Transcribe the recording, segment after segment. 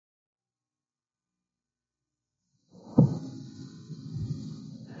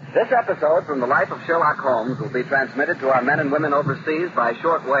This episode from the life of Sherlock Holmes will be transmitted to our men and women overseas by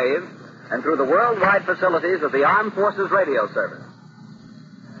short wave and through the worldwide facilities of the Armed Forces Radio Service.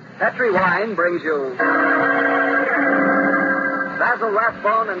 Petri Wine brings you Basil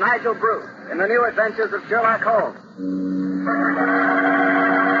Rathbone and Nigel Bruce in the new Adventures of Sherlock Holmes.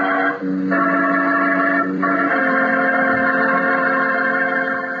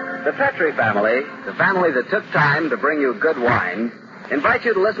 The Petri family, the family that took time to bring you good wine, invite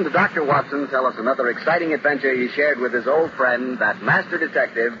you to listen to Dr. Watson tell us another exciting adventure he shared with his old friend, that master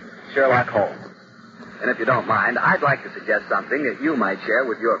detective, Sherlock Holmes. And if you don't mind, I'd like to suggest something that you might share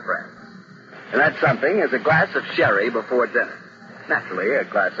with your friends. And that something is a glass of sherry before dinner. Naturally, a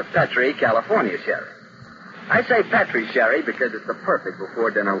glass of Petri California sherry. I say Petri sherry because it's the perfect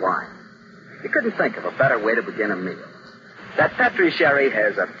before-dinner wine. You couldn't think of a better way to begin a meal. That Petri sherry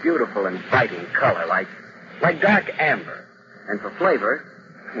has a beautiful, inviting color, like dark amber. And for flavor,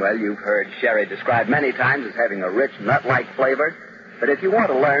 well, you've heard sherry described many times as having a rich, nut-like flavor. But if you want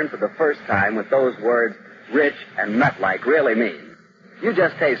to learn for the first time what those words rich and nut-like really mean, you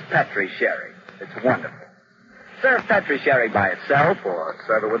just taste Petri sherry. It's wonderful. Serve Petri sherry by itself or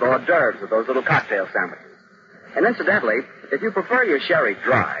serve it with hors d'oeuvres with those little cocktail sandwiches. And incidentally, if you prefer your sherry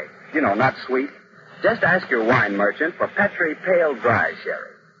dry, not sweet, just ask your wine merchant for Petri pale dry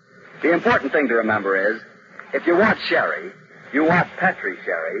sherry. The important thing to remember is, if you want sherry, you want Petri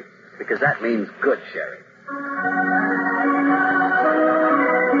sherry, because that means good sherry.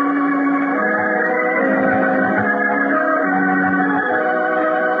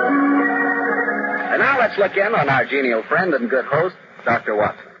 And now let's look in on our genial friend and good host, Dr.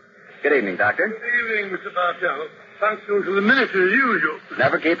 Watson. Good evening, Doctor. Good evening, Mr. Bartell. Punctual to the minute as usual.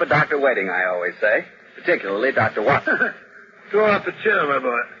 Never keep a doctor waiting, I always say. Particularly Dr. Watson. Draw up the chair, my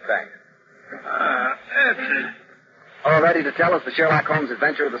boy. Thanks. That's it. All ready to tell us the Sherlock Holmes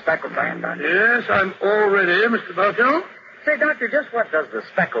adventure of the Speckled band, Doctor? Yes, I'm all ready, Mr. Bartell. Say, Doctor, just what does the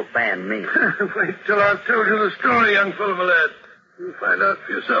Speckled band mean? Wait till I've told you the story, young fellow, my lad. You'll find out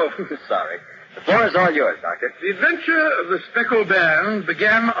for yourself. Sorry. The floor is all yours, Doctor. The adventure of the Speckled band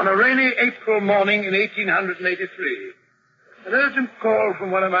began on a rainy April morning in 1883. An urgent call from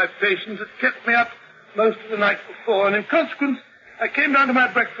one of my patients had kept me up most of the night before, and in consequence, I came down to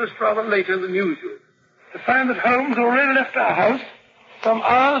my breakfast rather later than usual, to find that Holmes already left our house some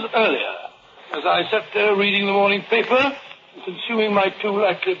hours earlier. As I sat there reading the morning paper and consuming my 2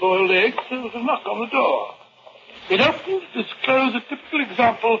 lightly boiled eggs, there was a knock on the door. It opened to disclose a typical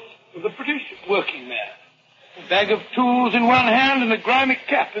example of the British working man. A bag of tools in one hand and a grimy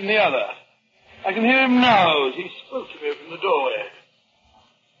cap in the other. I can hear him now as he spoke to me from the doorway.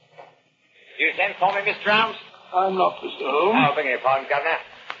 You sent for me, Mr. Holmes? I'm not, Mr. Holmes. Oh, beg your pardon, Governor.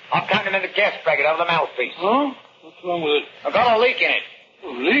 I'm counting him in the gas bracket over the mouthpiece. Oh? What's wrong with it? I've got a leak in it. A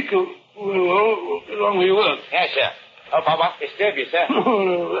leak? What's wrong with your work? Yes, sir. Hope I won't disturb you, sir. Oh,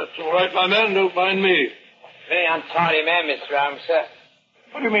 no, that's all right, my man. Don't mind me. Very untidy man, Mr. Holmes, sir.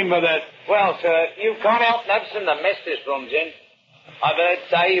 What do you mean by that? Well, sir, you can't help noticing the mess this room's in. I've heard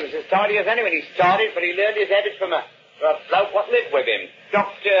say he was as tidy as any when he started, but he learned his habits from a bloke what lived with him.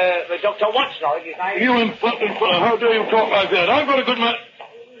 Dr. Watson, I think his name. You impertinent fellow, how dare you talk like that? I've got a good man.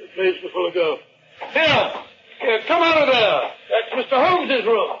 Please, before I go. Here, come out of there. That's Mr. Holmes's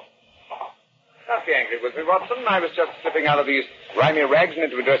room. Don't be angry with me, Watson. I was just slipping out of these grimy rags and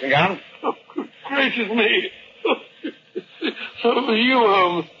into a dressing gown. Oh, good gracious me. So it was you,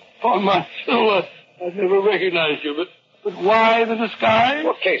 Holmes. Upon my soul, I've never recognized you, but why the disguise?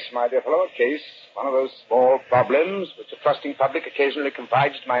 What case, my dear fellow? A case. One of those small problems which the trusting public occasionally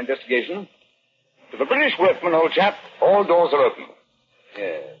confides to my investigation. To the British workman, old chap, all doors are open.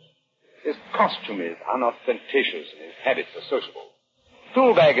 Yes. His costume is unostentatious and his habits are sociable.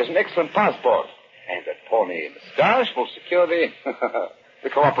 Tool bag is an excellent passport. And that tawny moustache will secure the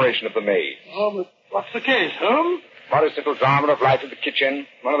cooperation of the maid. Oh, but what's the case, Holmes? Modest little drama of life in the kitchen.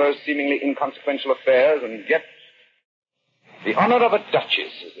 One of those seemingly inconsequential affairs, and yet the honor of a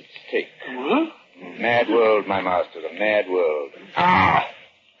duchess is at stake. What? Mad world, my master, a mad world. Now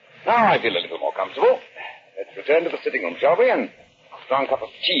I feel a little more comfortable. Let's return to the sitting room, shall we? And a strong cup of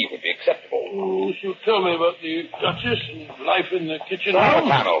tea would be acceptable. Oh, you tell me about the duchess and life in the kitchen. Another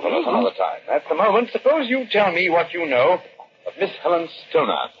time, old fellow, another time. At the moment, suppose you tell me what you know of Miss Helen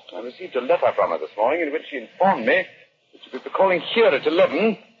Stoner. I received a letter from her this morning in which she informed me that she would be calling here at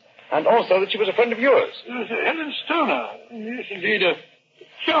 11, and also that she was a friend of yours. Helen Stoner. Yes, indeed, a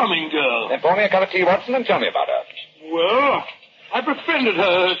charming girl. Then pour me a cup of tea, Watson, and tell me about her. Well, I befriended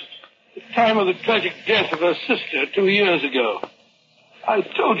her at the time of the tragic death of her sister 2 years ago. I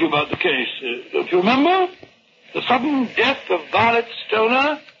told you about the case. Don't you remember? The sudden death of Violet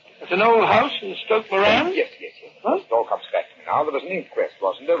Stoner At an old house in Stoke Moran? Yes. Huh? It all comes back to me now. There was an inquest,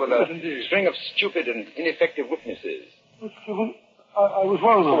 wasn't there, with a Indeed. string of stupid and ineffective witnesses. I was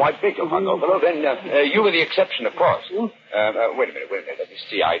one of them. Oh, I beg your pardon, old fellow. Then you were the exception, of course. Wait a minute. Let me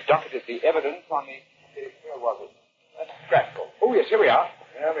see. I docketed the evidence on the... Where was it? That's Rathbone. Oh, yes, here we are.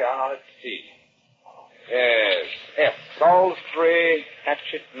 There we are. Now, let's see. Yes. F. Salisbury,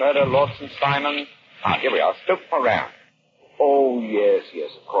 Hatchet, murder, Lordson, Simon. Ah, here we are. Stoke Moran. Oh, yes,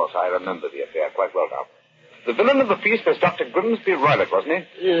 of course. I remember the affair quite well now. The villain of the piece was Dr. Grimsby Roylott, wasn't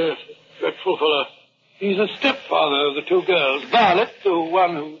he? Yes, dreadful fellow. He's the stepfather of the two girls. Violet, the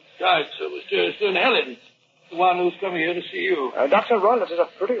one who died so mysteriously, and Helen, the one who's come here to see you. Dr. Roylott has a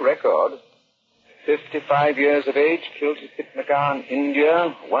pretty record. 55 years of age, killed in Pitnagar in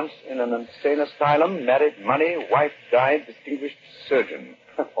India, once in an insane asylum, married money, wife died, distinguished surgeon.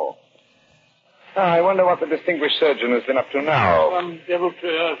 I wonder what the distinguished surgeon has been up to now. One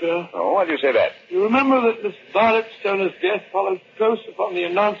deviltry affair. Oh, why do you say that? You remember that Miss Violet Stoner's death followed close upon the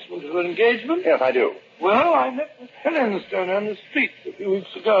announcement of her engagement? Yes, I do. Well, I met Miss Helen Stoner in the street a few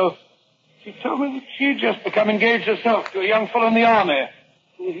weeks ago. She told me that she had just become engaged herself to a young fellow in the army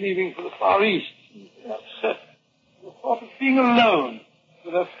who was leaving for the Far East. Upset. The thought of being alone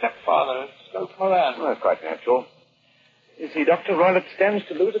with her stepfather at Stoke Moran. Well, that's quite natural. You see, Dr. Roylott stands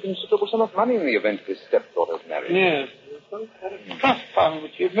to lose a considerable sum of money in the event of his stepdaughter's marriage. Yes. He had a trust fund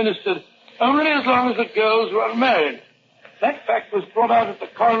which he administered only as long as the girls were unmarried. That fact was brought out at the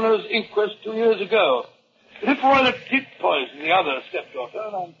coroner's inquest 2 years ago. But if Roylott did poison the other stepdaughter,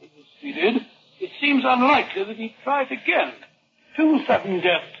 and I'm convinced he did, it seems unlikely that he'd try it again. 2 sudden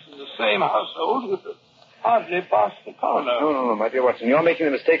deaths in the same household would hardly pass the coroner. No, my dear Watson. You're making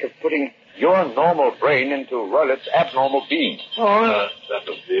the mistake of putting your normal brain into Roylott's abnormal being. Oh, that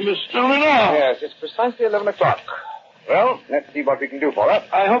would be Miss Stoner now. Yes, it's precisely 11 o'clock. Well, let's see what we can do for her.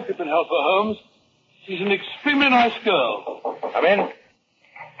 I hope you can help her, Holmes. She's an extremely nice girl. Come in.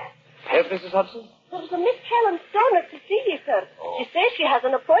 Yes, Mrs. Hudson? There's a Miss Helen Stoner to see you, sir. Oh. She says she has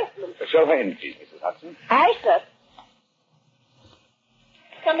an appointment. Show her in, please, Mrs. Hudson. Aye, sir.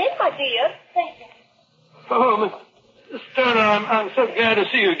 Come in, my dear. Thank you. Oh, Miss Stoner, I'm so glad to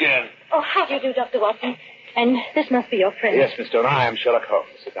see you again. Oh, how do you do, Dr. Watson? And this must be your friend. Yes, Miss Stoner, I am Sherlock Holmes.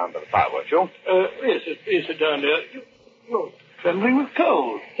 Sit down by the fire, won't you? Yes, please sit down there. You're trembling with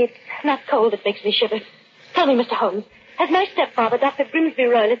cold. It's not cold that makes me shiver. Tell me, Mr. Holmes, has my stepfather, Dr. Grimsby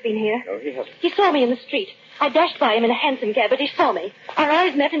Roylott, been here? No, he hasn't. He saw me in the street. I dashed by him in a hansom cab, but he saw me. Our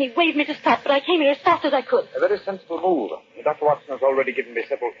eyes met, and he waved me to stop, but I came here as fast as I could. A very sensible move. Dr. Watson has already given me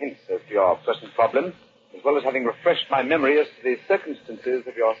several hints as to your present problem, as well as having refreshed my memory as to the circumstances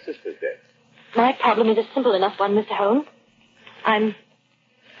of your sister's death. My problem is a simple enough one, Mr. Holmes. I'm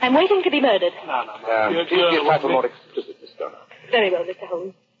waiting to be murdered. No. Please be a trifle more explicit, Miss Stoner. Very well, Mr.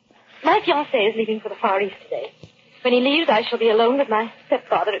 Holmes. My fiancé is leaving for the Far East today. When he leaves, I shall be alone with my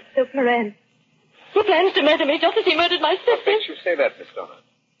stepfather at Stoke Moran. He plans to murder me just as he murdered my sister. What makes you say that, Miss Stoner?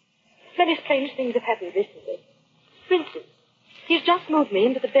 Many strange things have happened recently. For instance, he's just moved me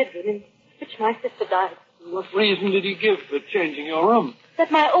into the bedroom in which my sister died. What reason did he give for changing your room?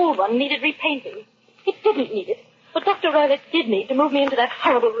 That my old one needed repainting. It didn't need it, but Dr. Roylott did need to move me into that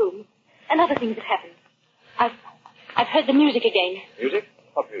horrible room. And other things have happened. I've heard the music again. Music?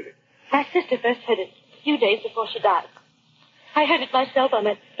 What music? My sister first heard it a few days before she died. I heard it myself on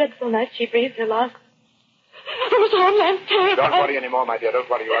that dreadful night she breathed her last. I was on and terrified. Don't worry anymore, my dear. Don't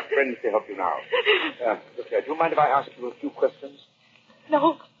worry. You have friends to help you now. Look here. Do you mind if I ask you a few questions?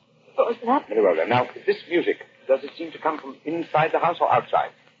 No, of course not. Very well, then. Now, this music, does it seem to come from inside the house or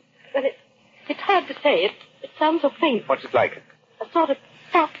outside? Well, it's hard to say. It sounds so faint. What's it like? A sort of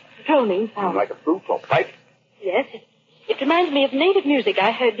soft, droning sound. Like a flute or pipe? Yes, it reminds me of native music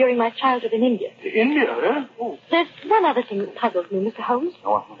I heard during my childhood in India. India, eh? Oh. There's one other thing that puzzles me, Mr. Holmes.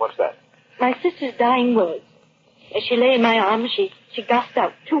 Oh, what's that? My sister's dying words. As she lay in my arms, she gasped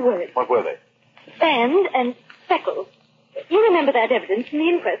out 2 words. What were they? Band and Speckled. You remember that evidence from the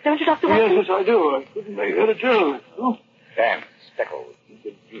inquest, don't you, Dr. Watson? Yes, I do. I couldn't make head or tail of it. Oh. Damn, Speckled.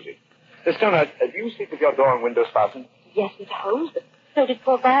 Good music. Miss Stoner, do you sleep with your door and windows fastened? Yes, Mr. Holmes, but so did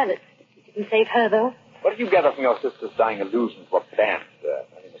poor Violet. It didn't save her, though. What did you gather from your sister's dying allusion to a band? A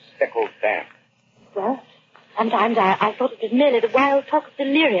Speckled band? Well, sometimes I thought it was merely the wild talk of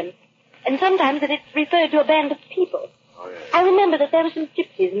delirium. And sometimes that it referred to a band of people. Oh, yes. I remember that there were some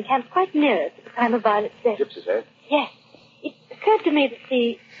gypsies encamped quite near us at the time of Violet's death. Gypsies, eh? Yes. It occurred to me that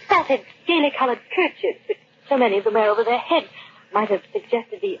the spotted, gaily-colored kerchiefs which so many of them wear over their heads might have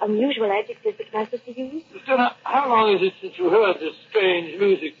suggested the unusual adjectives which my sister used. Miss Stoner, how long is it since you heard this strange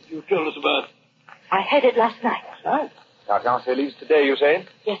music you told us about? I heard it last night. Last night? Our fiancé leaves today, you say?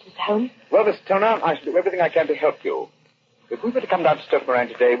 Yes, Mr. Holmes. Well, Miss Turner, I shall do everything I can to help you. If we were to come down to Stoke Moran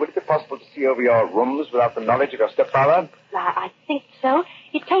today, would it be possible to see over your rooms without the knowledge of your stepfather? I think so.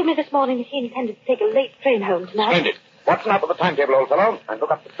 He told me this morning that he intended to take a late train home tonight. Splendid. Watson, up with the timetable, old fellow, and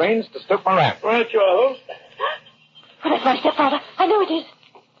look up the trains to Stoke Moran. Right, you are, Holmes. Oh, that's my stepfather. I know it is.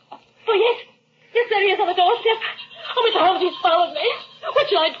 Oh, yes. Yes, there he is on the doorstep. Oh, Mr. Holmes, he's followed me. What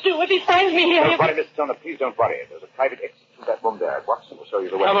shall I do if he finds me here? Don't worry, Miss Turner. Please don't worry. There's a private exit through that room there. Watson will show you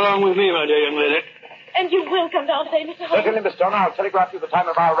the way. Come along with me, my dear young lady. And you will come down today, Mr. Holmes. Certainly, Miss Turner. I'll telegraph you the time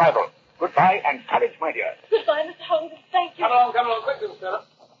of our arrival. Goodbye and courage, my dear. Goodbye, Mr. Holmes. Thank you. Come along, quickly, Miss Turner.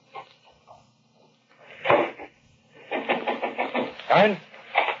 Karen?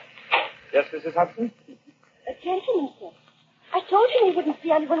 Yes, Mrs. Hudson? A gentleman, sir. I told him he wouldn't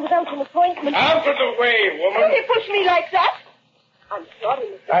see anyone without an appointment. Out of the way, woman. Don't you push me like that? I'm sorry,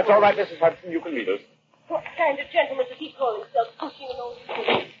 Mr. That's all right, Mrs. Hudson. You can leave us. What kind of gentleman does he call himself, pushing an old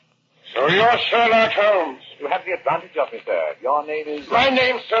woman? So you're Sherlock Holmes. You have the advantage of me, sir. Your name is... My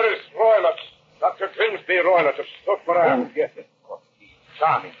name, sir, is Roylott. Dr. Grimsby Roylott of Stoke Moran. Oh, yes, of course.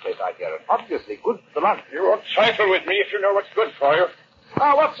 Charming place, I hear. And obviously good for the lunch. You won't trifle with me if you know what's good for you.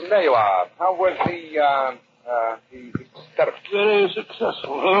 Ah, Watson, there you are. How was the experiment? Very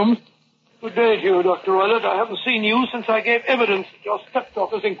successful, Holmes. Good day to you, Dr. Roylott. I haven't seen you since I gave evidence at your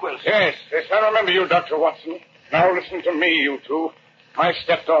stepdaughter's inquest. Yes, I remember you, Dr. Watson. Now listen to me, you two. My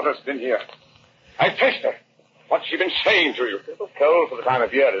stepdaughter's been here. I faced her. What's she been saying to you? A little cold for the time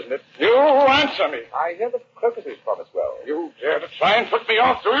of year, isn't it? You answer me. I hear the crocuses promise well. You dare to try and put me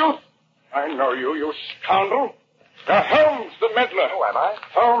off, do you? I know you, you scoundrel. You're Holmes, the meddler. Oh, am I?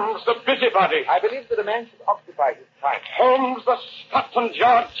 Holmes, the busybody. I believe that a man should occupy his time. Holmes, the Scotland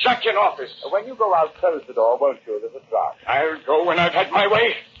Yard jack in office. When you go out, close the door, won't you? There's a draft. I'll go when I've had my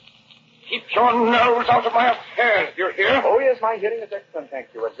way. Keep your nose out of my affairs, do you hear? Oh, yes, my hearing is excellent, thank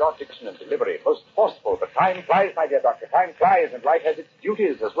you. And your diction and delivery most forceful. But time flies, my dear doctor. Time flies, and life has its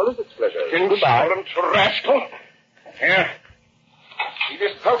duties as well as its pleasures. Goodbye. Insolent rascal. Here. See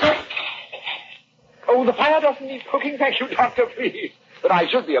this poker? Oh, the fire doesn't need cooking, thank you, doctor, please. But I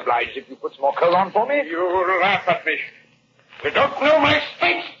should be obliged if you put some more coal on for me. You laugh at me. You don't know my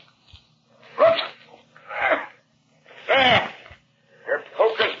state. Look. There. Your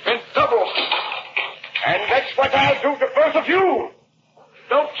poker's bent double. And that's what I'll do to both of you.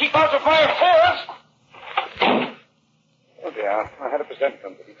 Don't keep out of my affairs. Oh, dear. I had a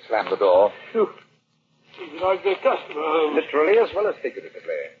presentiment that he'd slam the door. Phew. He's like the customer. Literally as well as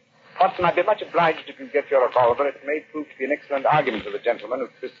figuratively. Watson, I'd be much obliged if you get your revolver. It may prove to be an excellent argument to the gentleman who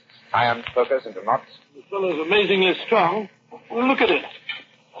twists iron pokers into knots. The fellow's amazingly strong. Well, look at it.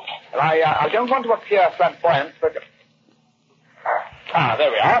 Well, I don't want to appear flamboyant, but...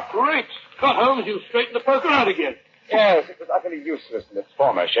 there we are. Great. Scott Holmes, you straightened the poker out again. Yes, it was utterly useless in its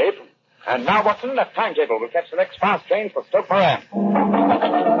former shape. And now, Watson, that timetable will catch the next fast train for Stoke Moran.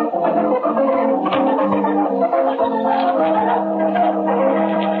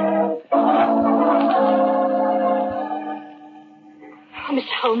 Oh,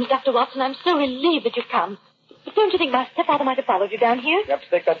 Mr. Holmes, Dr. Watson, I'm so relieved that you've come. But don't you think my stepfather might have followed you down here? You have to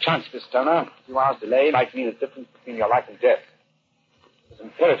take that chance, Miss Turner. A few hours' delay might mean a difference between your life and death. It's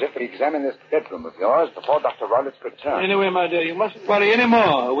imperative that we examine this bedroom of yours before Dr. Roylott's return. Anyway, my dear, you mustn't worry any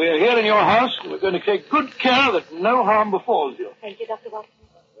more. We're here in your house, and we're going to take good care that no harm befalls you. Thank you, Dr. Watson.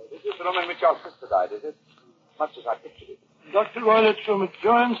 This is the room in which your sister died, is it? As much as I pictured it. Dr. Roylott's room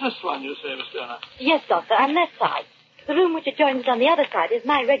adjoins this one, you say, Miss Turner? Yes, Doctor, on that side. The room which adjoins it on the other side is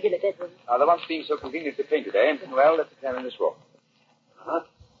my regular bedroom. The one's being so conveniently painted, eh? Well, let's examine this room. Uh-huh.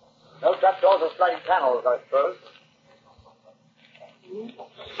 No trapdoors or sliding panels, I suppose.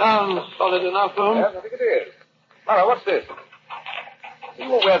 Sounds solid enough, Holmes. Yes, I think it is. Mara, what's this? Are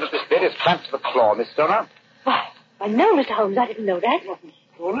you aware that this bed is clamped to the floor, Miss Turner? Why, no, Mr. Holmes, I didn't know that.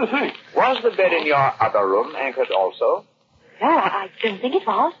 Only thing. Was the bed in your other room anchored also? No, I don't think it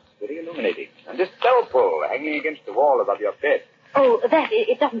was. Very illuminating. And this bell pull hanging against the wall above your bed. Oh,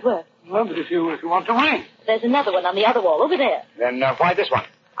 it doesn't work. Well, but if you want to ring. There's another one on the other wall over there. Then why this one?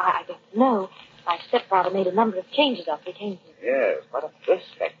 I don't know. My stepfather made a number of changes after he came here. Yes, quite a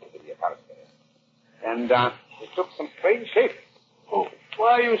perspective, apparently. And it took some strange shape. Oh,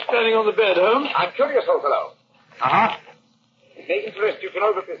 why are you standing on the bed, Holmes? I'm curious, old fellow. Uh-huh. It may interest you to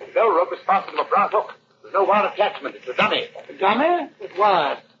know that this bell rope is fastened to a brass hook. There's no wire attachment. It's a dummy. A dummy? With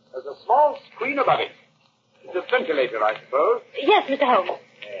wire? There's a small screen above it. It's a ventilator, I suppose. Yes, Mr. Holmes.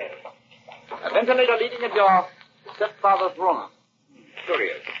 Yes. A ventilator leading into your stepfather's room.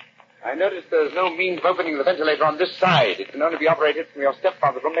 Curious. I noticed there's no means of opening the ventilator on this side. It can only be operated from your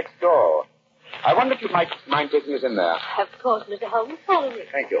stepfather's room next door. I wonder if you might mind taking us in there. Of course, Mr. Holmes. Follow me.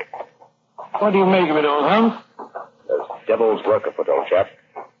 Thank you. What do you make of it all, Holmes? There's devil's work afoot, old chap.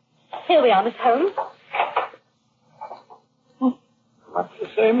 Here we are, Mr. Holmes. Much the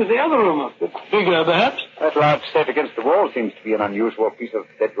same as the other room. A bit bigger, perhaps. That large set against the wall seems to be an unusual piece of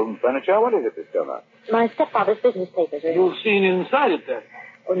bedroom furniture. What is it, Miss Turner? My stepfather's business papers. You've seen inside it, then?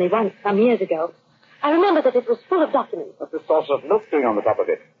 Only once, some years ago. I remember that it was full of documents. What's the saucer of milk doing on the top of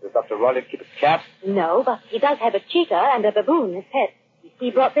it? Does Dr. Rowlett keep a cat? No, but he does have a cheetah and a baboon as pets. He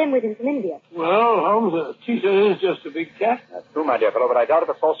brought them with him from India. Well, Holmes, a cheetah is just a big cat. That's true, my dear fellow, but I doubt if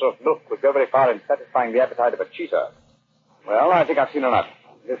a saucer of milk would go very far in satisfying the appetite of a cheetah. Well, I think I've seen enough.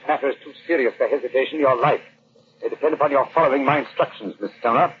 This matter is too serious for hesitation. Your life. They depend upon your following my instructions, Miss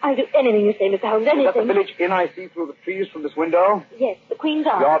Turner. I'll do anything you say, Mr. Holmes, Is that the anything. village inn I see through the trees from this window? Yes, the Queen's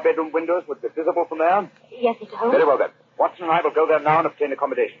Arms. Your bedroom windows would be visible from there? Yes, Mr. Holmes. Very well, then. Watson and I will go there now and obtain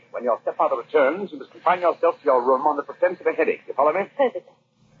accommodation. When your stepfather returns, you must confine yourself to your room on the pretense of a headache. You follow me? Perfect.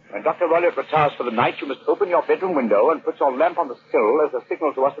 When Dr. Rowlett retires for the night, you must open your bedroom window and put your lamp on the sill as a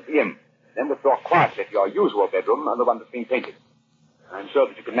signal to us at the inn. Then withdraw quietly to your usual bedroom and the one that's been painted. I'm sure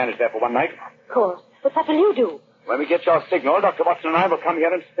that you can manage there for one night. Of course. But what will you do? When we get your signal, Dr. Watson and I will come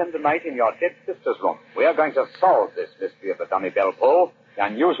here and spend the night in your dead sister's room. We are going to solve this mystery of the dummy bell pull, the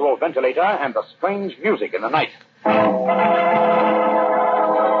unusual ventilator, and the strange music in the night.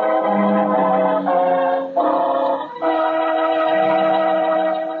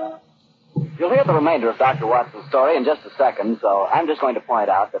 You'll hear the remainder of Dr. Watson's story in just a second, so I'm just going to point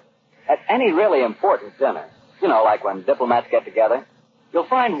out that at any really important dinner, you know, like when diplomats get together, you'll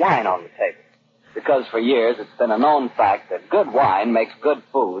find wine on the table. Because for years it's been a known fact that good wine makes good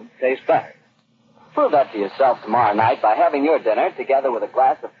food taste better. Prove that to yourself tomorrow night by having your dinner together with a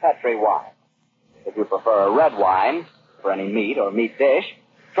glass of Petri wine. If you prefer a red wine for any meat or meat dish,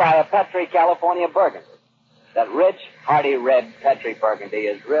 try a Petri California Burgundy. That rich, hearty red Petri Burgundy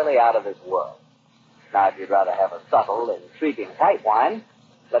is really out of this world. Now, if you'd rather have a subtle, intriguing white wine,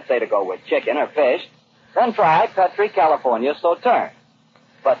 let's say to go with chicken or fish, then try Petri California Sauterne.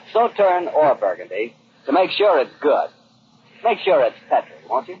 But Sauterne or Burgundy, to make sure it's good, make sure it's Petri,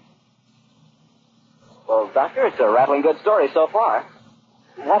 won't you? Well, Doctor, it's a rattling good story so far.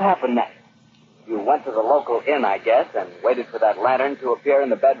 What happened next? You went to the local inn, I guess, and waited for that lantern to appear in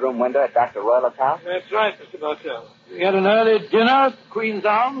the bedroom window at Dr. Roylett's house? That's right, Mr. Bartell. We had an early dinner at the Queen's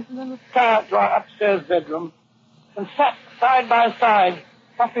Arms and then retired to our upstairs bedroom and sat side by side,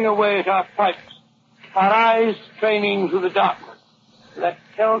 puffing away at our pipes, our eyes straining through the darkness for that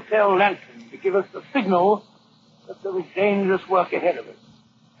telltale lantern to give us the signal that there was dangerous work ahead of us.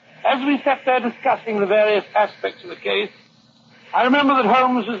 As we sat there discussing the various aspects of the case, I remember that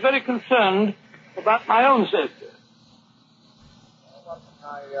Holmes was very concerned about my own safety.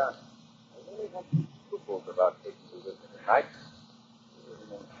 I really have some scruples about taking you with me tonight. It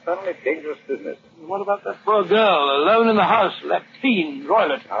is an infernally dangerous business. What about that poor girl, alone in the house, that fiend,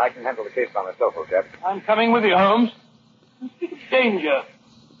 Roylett? Now, I can handle the case by myself, old chap. I'm coming with you, Holmes. And speak of danger.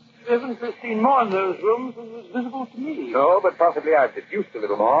 You haven't seen more in those rooms than was visible to me. No, but possibly I've deduced a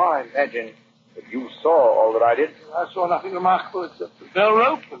little more. I imagine that you saw all that I did. I saw nothing remarkable except the bell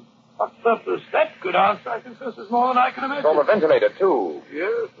rope, and what purpose that could answer, I confess, is more than I can imagine. Saw the ventilator, too.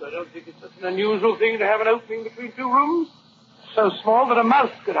 Yes, I don't think it's such an unusual thing to have an opening between two rooms. So small that a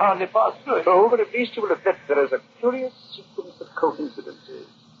mouse could hardly pass through it. Oh, but at least you will admit there is a curious sequence of coincidences.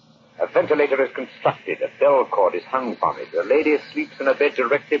 A ventilator is constructed. A bell cord is hung from it. A lady sleeps in a bed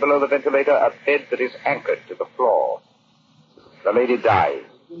directly below the ventilator, a bed that is anchored to the floor. The lady dies.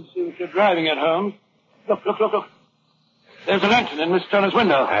 You see what you're driving at, Holmes. Look. There's a lantern in Miss Turner's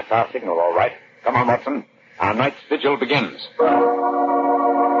window. That's our signal, all right. Come on, Watson. Our night's vigil begins.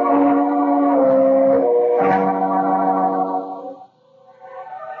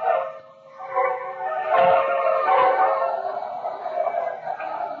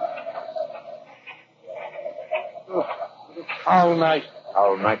 Foul night.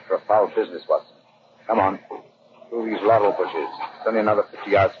 Foul night for a foul business, Watson. Come on. Through these laurel bushes. It's only another 50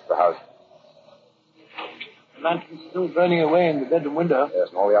 yards to the house. The lantern's still burning away in the bedroom window. Yes,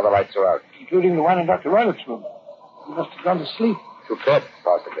 and all the other lights are out. Including the one in Dr. Roylett's room. He must have gone to sleep. To bed,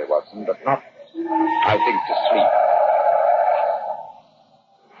 possibly, Watson, but not, I think, to sleep.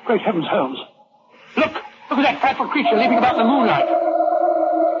 Great heavens, Holmes. Look at that frightful creature leaping about in the moonlight.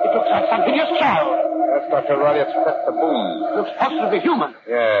 It looks like some hideous child. That's Dr. Rowlett's pet baboon. It looks positively human.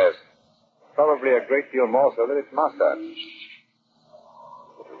 Yes. Probably a great deal more so than its master.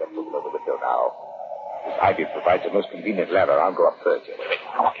 Let's look over the window now. This ivy provides a most convenient ladder. I'll go up first.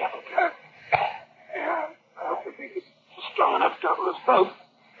 Come on, careful. I hope you think it's strong enough to hold us both.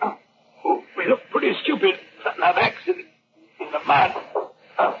 Oh, we look man.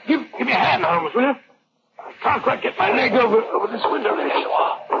 Give me a hand, Holmes, will you? I can't quite get my leg over this window ledge.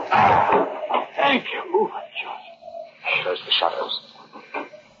 Thank you. Move on, George. Close the shutters.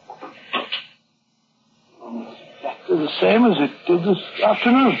 Exactly the same as it did this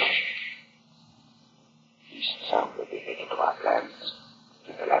afternoon. Least sound will be leading to our plans.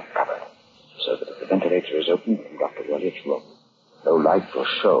 Keep the lamp covered, so that if the ventilator is open from Dr. Welliott's room, no light or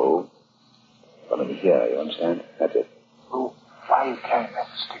show. Follow me here, you understand? That's it. Oh, why are you carrying that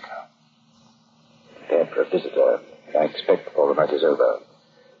sticker? Prepared for a visitor, and I expect before the night is over.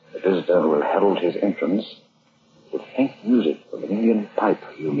 The visitor will herald his entrance with faint music from an Indian pipe.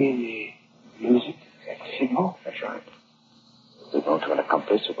 You mean the music? Signal? That's right. Signal to an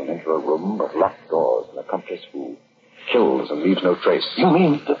accomplice who can enter a room with locked doors. An accomplice who kills and leaves no trace. You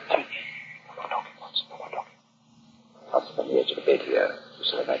mean the... No more talking, Watson. No more talking. Fasten on the edge of the bed here. You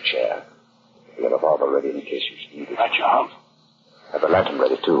sit in that chair. With a revolver ready in case you should need it. Right, Charles. Have the lantern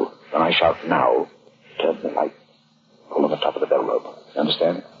ready, too. When I shout now, turn the light. Pull on the top of the bell rope. You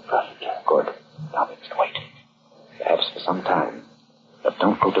understand? Perfect. Good. Now we must wait. Perhaps for some time. But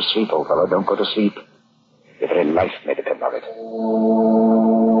don't go to sleep, old fellow. Don't go to sleep. Your very life may depend on it.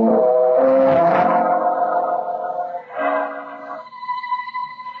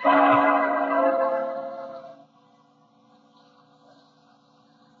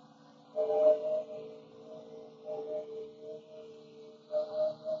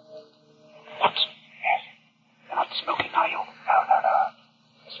 Watson. Yes. You're not smoking, are you? No.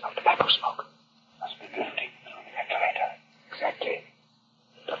 I smell tobacco smoke. Must be drifting through the ventilator. Exactly.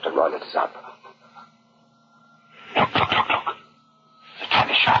 Dr. Roylott is up. Look. The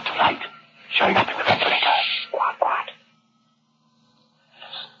tiny shaft of light showing up in the ventilator. Quiet.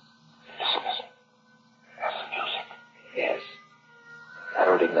 Listen. That's the music. Yes.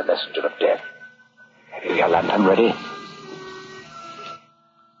 Heralding the messenger of death. Have you your lantern ready?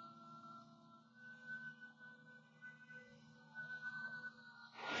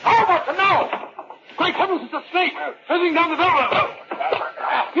 Oh, Watson, no! Great heavens, it's a snake! Fizzing down the bell rope!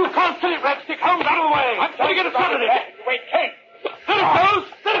 You can't kill it, Red Stick. Holmes, out of the way! I'm trying to get a shot at it! Wait, Kate! There it goes!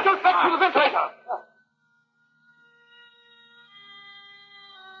 There it goes back through the ventilator!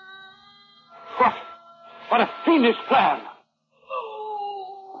 What a fiendish plan!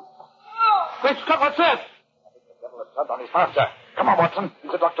 Great Scott, what's that? The devil has turned on his master. Come on, Watson.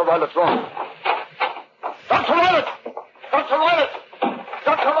 Into Dr. Roylott's room. Dr. Roylott!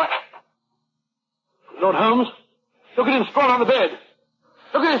 Lord Holmes, look at him sprawled on the bed.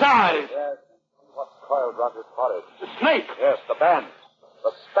 Look at his eyes. Yes. What's coiled round his forehead? The snake. Yes, the band.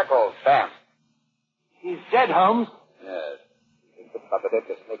 The Speckled band. He's dead, Holmes. Yes. He's bitten by the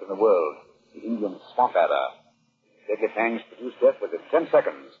deadliest snake in the world. The Indian swamp adder. Deadly fangs produce death within 10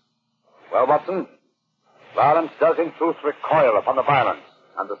 seconds. Well, Watson, violence does in truth recoil upon the violence,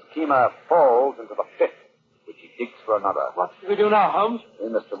 and the schemer falls into the pit, which he digs for another. What should we do now, Holmes? We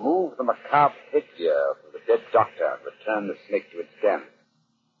must remove the macabre headgear from the dead doctor and return the snake to its den.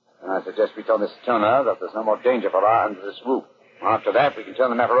 And I suggest we tell Miss Turner that there's no more danger for her under this roof. After that, we can turn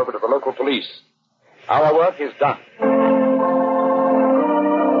the matter over to the local police. Our work is done.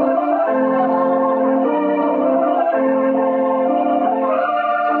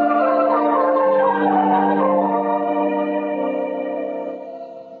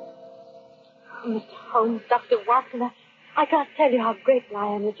 Mr. Holmes, Dr. Watson, I can't tell you how grateful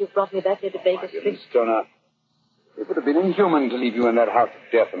I am that you brought me back here to Baker Street. Miss Turner, it would have been inhuman to leave you in that house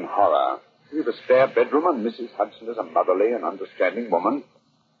of death and horror. You have a spare bedroom, and Mrs. Hudson is a motherly and understanding woman.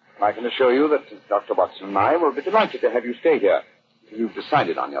 I can assure you that Dr. Watson and I will be delighted to have you stay here until you've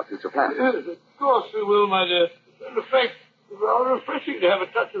decided on your future plans. Yes, of course we will, my dear. In fact, it's rather refreshing to have a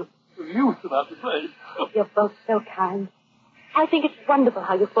touch of youth about the place. You're both so kind. I think it's wonderful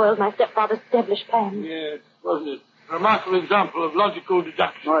how you foiled my stepfather's devilish plans. Yes, wasn't it? A remarkable example of logical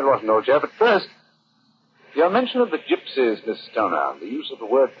deduction. No, it wasn't, old chap. At first, your mention of the gypsies, Miss Stoner, the use of the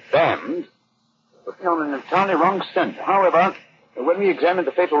word band, put me on an entirely wrong scent. However, when we examined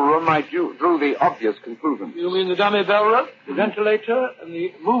the fatal room, I drew the obvious conclusion. You mean the dummy bell rope, the ventilator, and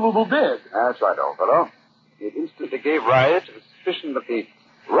the movable bed? That's right, old fellow. It instantly gave rise to the suspicion that the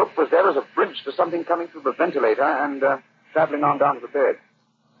rope was there as a bridge to something coming through the ventilator and traveling on down to the bed.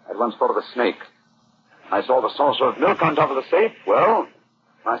 I at once thought of a snake. I saw the saucer of milk on top of the safe. Well,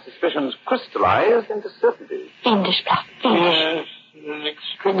 my suspicions crystallized into certainty. Fiendish plot. Fiendish. Yes, an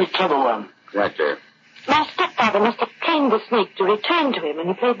extremely clever one. Exactly. My stepfather must have trained the snake to return to him when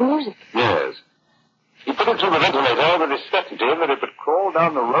he played the music. Yes. He put it through the ventilator with the certainty that it would crawl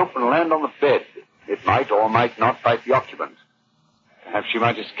down the rope and land on the bed. It might or might not bite the occupant. Perhaps she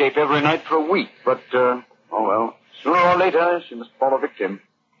might escape every night for a week, but, oh well, Sooner or later, she must fall a victim.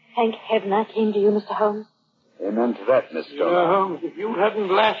 Thank heaven I came to you, Mr. Holmes. Amen to that, Miss Stoner. Holmes, if you hadn't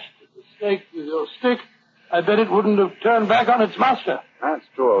lashed the snake with your stick, I bet it wouldn't have turned back on its master. That's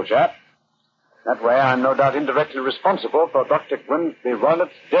true, old chap. That way, I'm no doubt indirectly responsible for Dr. Grimsby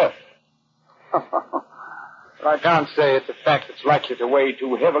Roylett's death. But I can't say it's a fact that's likely to weigh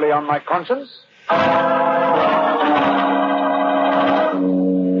too heavily on my conscience.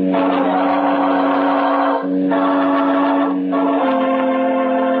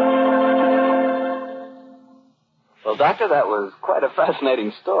 Well, Doctor, that was quite a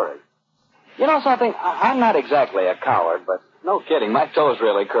fascinating story. You know something? I'm not exactly a coward, but no kidding. My toes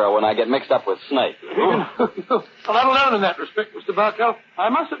really curl when I get mixed up with snakes. Well, I'm alone in that respect, Mr. Bartell. I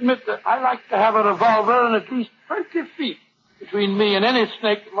must admit that I like to have a revolver and at least 20 feet between me and any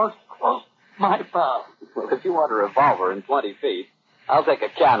snake that must cross my path. Well, if you want a revolver in 20 feet, I'll take a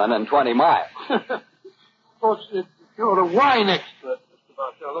cannon in 20 miles. Of course, if you're a wine expert, Mr.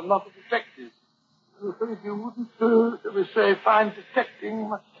 Bartell, and not a detective, I'm afraid you wouldn't, shall we say, find detecting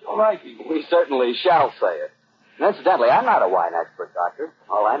much your liking. We certainly shall say it. And incidentally, I'm not a wine expert, Doctor.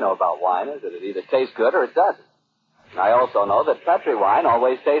 All I know about wine is that it either tastes good or it doesn't. And I also know that Petri wine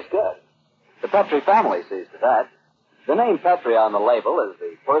always tastes good. The Petri family sees to that. The name Petri on the label is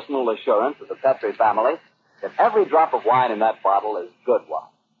the personal assurance of the Petri family that every drop of wine in that bottle is good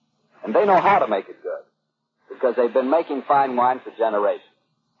wine. And they know how to make it good, because they've been making fine wine for generations,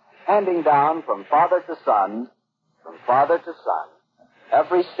 handing down from father to son,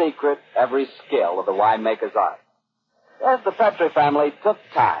 every secret, every skill of the winemaker's art. Yes, the Petri family took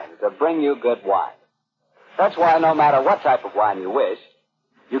time to bring you good wine. That's why no matter what type of wine you wish,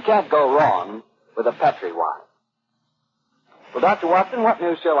 you can't go wrong with a Petri wine. Well, Dr. Watson, what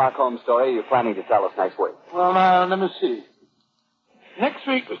new Sherlock Holmes story are you planning to tell us next week? Well, now, let me see. Next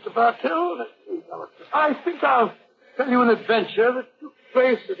week, Mr. Bartell, I think I'll tell you an adventure that took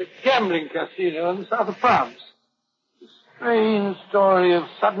place at a gambling casino in the south of France. A strange story of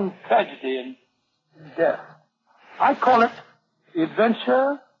sudden tragedy and death. I call it The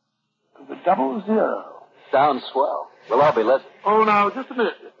Adventure of the 00. Sounds swell. We'll all be listening. Oh, now, just a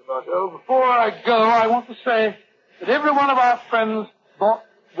minute, Mr. Bartell. Before I go, I want to say that every one of our friends bought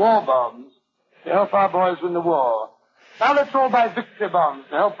war bonds to help our boys win the war. Now let's all buy victory bonds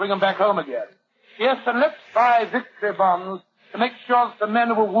to help bring them back home again. Yes, and let's buy victory bonds to make sure that the men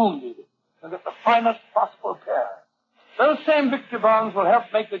who were wounded will get the finest possible care. Those same victory bonds will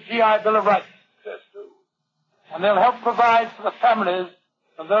help make the GI Bill of Rights a success, too. And they'll help provide for the families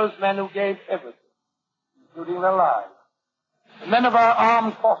of those men who gave everything, including their lives. The men of our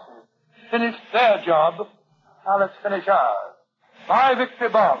armed forces finished their job. Now let's finish ours. Buy victory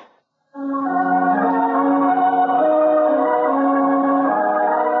bonds.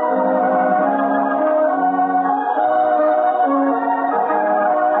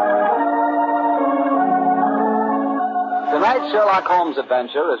 Tonight's Sherlock Holmes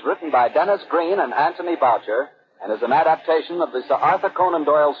adventure is written by Dennis Green and Anthony Boucher and is an adaptation of the Sir Arthur Conan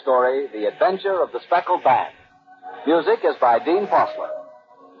Doyle story, The Adventure of the Speckled Band. Music is by Dean Fossler.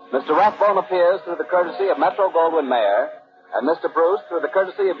 Mr. Rathbone appears through the courtesy of Metro-Goldwyn-Mayer and Mr. Bruce through the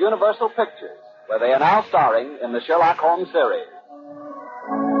courtesy of Universal Pictures, where they are now starring in the Sherlock Holmes series.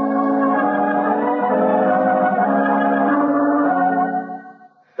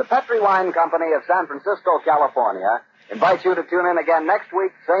 The Petri Wine Company of San Francisco, California, invites you to tune in again next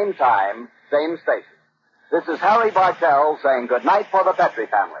week, same time, same station. This is Harry Bartell saying good night for the Petri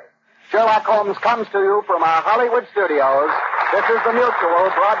family. Sherlock Holmes comes to you from our Hollywood studios. This is the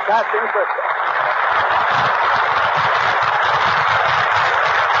Mutual Broadcasting System.